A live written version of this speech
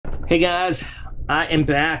Hey guys, I am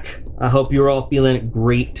back. I hope you're all feeling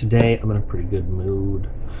great today. I'm in a pretty good mood.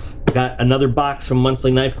 Got another box from Monthly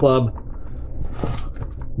Knife Club.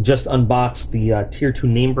 Just unboxed the Tier 2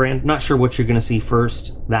 name brand. Not sure what you're going to see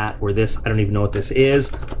first, that or this. I don't even know what this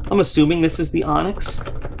is. I'm assuming this is the Onyx.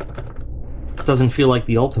 Doesn't feel like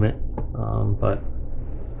the Ultimate, but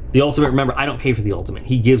the Ultimate, remember, I don't pay for the Ultimate.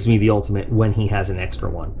 He gives me the Ultimate when he has an extra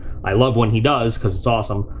one. I love when he does because it's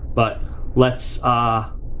awesome, but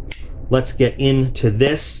let's get into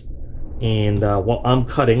this. And while I'm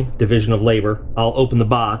cutting Division of Labor, I'll open the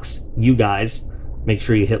box. You guys, make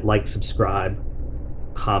sure you hit like, subscribe,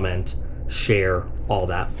 comment, share, all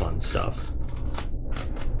that fun stuff.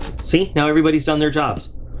 See, now everybody's done their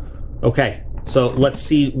jobs. Okay, so let's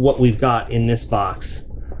see what we've got in this box.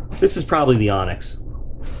 This is probably the Onyx.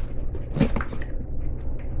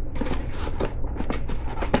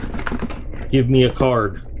 Give me a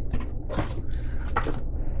card.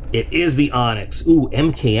 It is the Onyx. Ooh,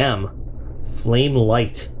 MKM. Flame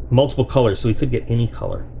Light. Multiple colors, so we could get any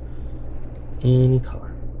color. Any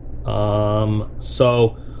color.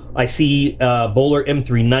 So I see Bowler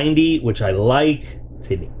M390, which I like.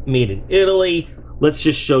 It's made in Italy. Let's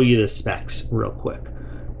just show you the specs real quick.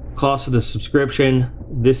 Cost of the subscription.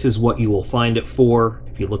 This is what you will find it for.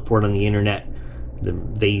 If you look for it on the internet,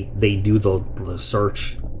 they do the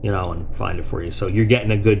search, you know, and find it for you. So you're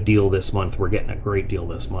getting a good deal this month. We're getting a great deal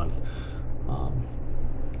this month.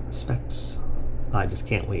 Specs. I just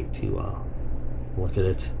can't wait to look at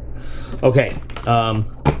it. Okay, I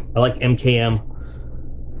like MKM.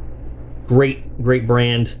 Great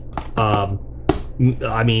brand.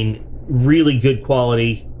 I mean, really good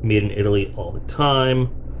quality. Made in Italy all the time.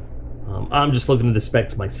 I'm just looking at the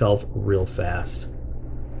specs myself real fast.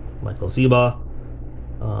 Michael Ziba.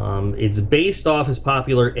 It's based off his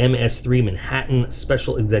popular MS3 Manhattan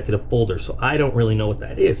Special Executive Folder, so I don't really know what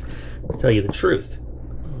that is, to tell you the truth.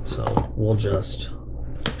 So we'll just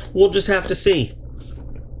have to see.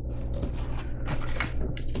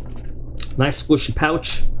 Nice squishy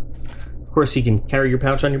pouch. Of course, you can carry your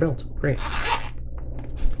pouch on your belt. Great.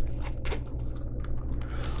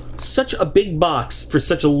 Such a big box for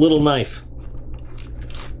such a little knife.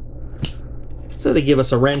 So they give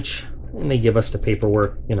us a wrench, and they give us the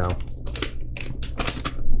paperwork, you know.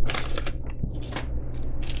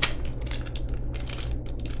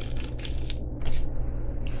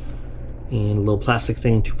 And a little plastic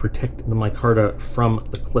thing to protect the micarta from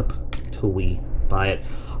the clip till we buy it.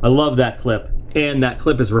 I love that clip. And that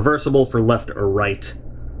clip is reversible for left or right.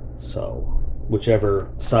 So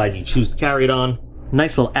whichever side you choose to carry it on.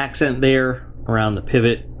 Nice little accent there around the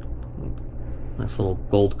pivot. Nice little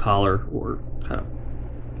gold collar, or kind of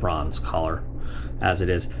bronze collar as it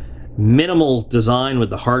is. Minimal design with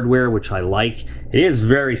the hardware, which I like. It is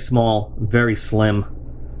very small, very slim.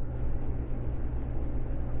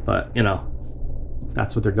 But, you know,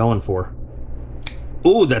 that's what they're going for.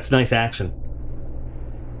 Ooh, that's nice action.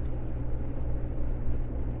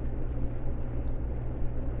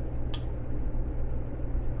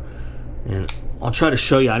 And I'll try to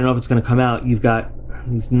show you. I don't know if it's going to come out. You've got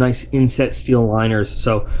these nice inset steel liners.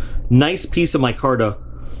 So, nice piece of micarta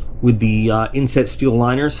with the inset steel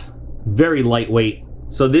liners. Very lightweight.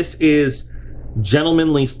 So this is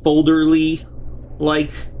gentlemanly, folderly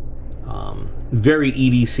like. Very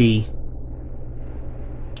EDC.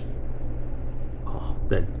 Oh,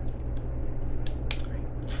 that.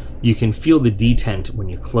 You can feel the detent when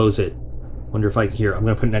you close it. Wonder if I can hear. I'm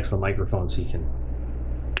going to put it next to the microphone so you can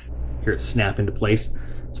hear it snap into place.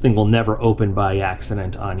 This thing will never open by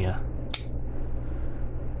accident on you.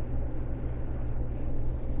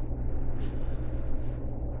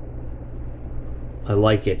 I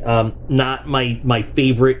like it. Not my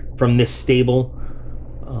favorite from this stable.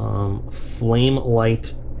 Flame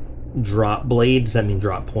Light drop blade. Does that mean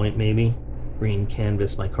drop point, maybe? Green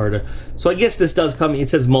canvas micarta. So I guess this does come, it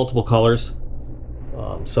says multiple colors.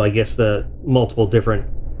 So I guess the multiple different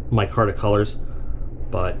micarta colors.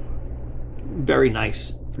 But very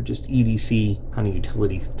nice for just EDC kind of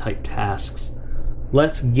utility type tasks.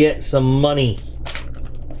 Let's get some money.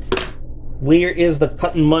 Where is the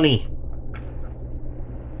cutting money?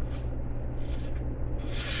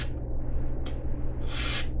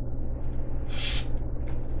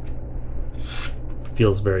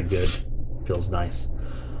 Feels very good. Feels nice.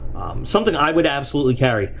 Something I would absolutely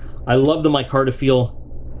carry. I love the micarta feel.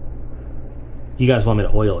 You guys want me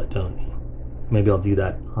to oil it, don't you? Maybe I'll do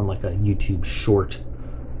that on like a YouTube short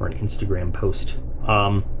or an Instagram post.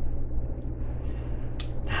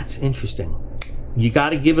 That's interesting. You got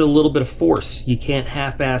to give it a little bit of force. You can't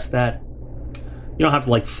half-ass that. You don't have to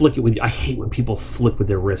like flick it with. I hate when people flick with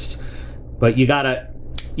their wrists, but you gotta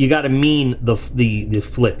you got to mean the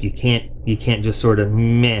flip. You can't just sort of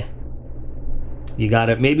meh. You got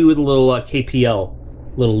to, maybe with a little KPL,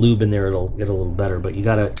 little lube in there, it'll get a little better. But you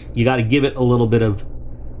gotta give it a little bit of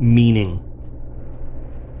meaning.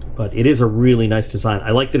 But it is a really nice design.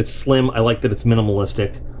 I like that it's slim. I like that it's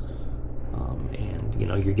minimalistic. And you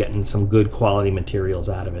know, you're getting some good quality materials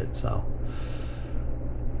out of it. So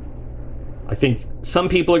I think some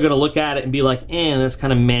people are going to look at it and be like, that's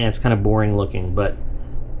kind of meh, it's kind of boring looking. But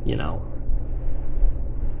you know,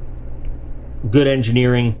 good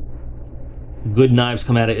engineering, good knives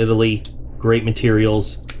come out of Italy, great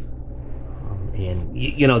materials, and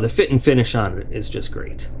you know, the fit and finish on it is just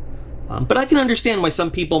great. But I can understand why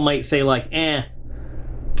some people might say like,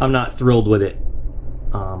 I'm not thrilled with it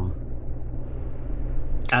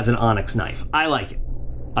as an Onyx knife. I like it.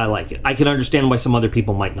 I like it. I can understand why some other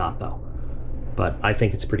people might not, though. But I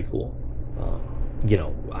think it's pretty cool. You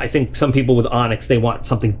know, I think some people with Onyx, they want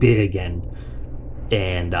something big and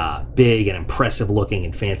big and impressive looking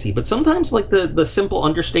and fancy. But sometimes, like, the simple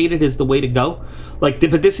understated is the way to go. Like,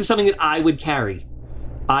 but this is something that I would carry.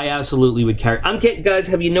 I absolutely would carry. Guys,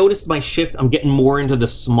 have you noticed my shift? I'm getting more into the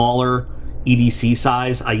smaller EDC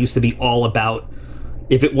size. I used to be all about,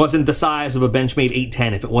 if it wasn't the size of a Benchmade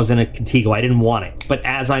 810, if it wasn't a Contigo, I didn't want it. But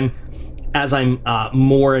as I'm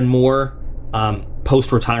more and more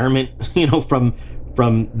post-retirement, you know, from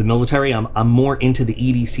the military, I'm more into the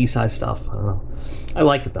EDC size stuff. I don't know. I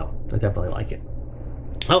like it though. I definitely like it.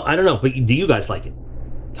 Oh, I don't know, but do you guys like it?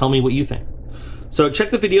 Tell me what you think. So check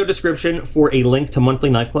the video description for a link to Monthly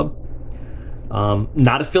Knife Club.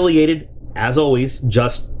 Not affiliated, as always,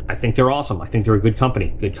 just I think they're awesome. I think they're a good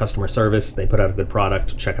company, good customer service. They put out a good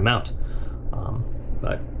product. Check them out.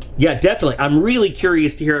 But yeah, definitely. I'm really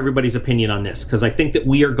curious to hear everybody's opinion on this, because I think that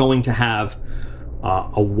we are going to have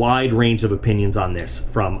a wide range of opinions on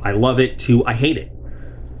this, from I love it to I hate it.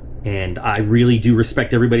 And I really do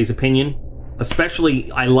respect everybody's opinion.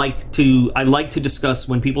 Especially, I like to discuss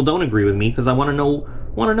when people don't agree with me, because I want to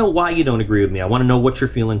know why you don't agree with me. I want to know what your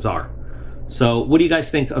feelings are. So, what do you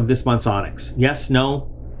guys think of this month's Onyx? Yes,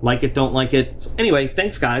 no, like it, don't like it. So anyway,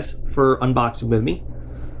 thanks guys for unboxing with me.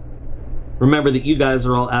 Remember that you guys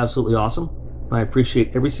are all absolutely awesome. I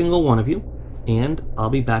appreciate every single one of you, and I'll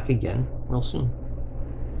be back again real soon.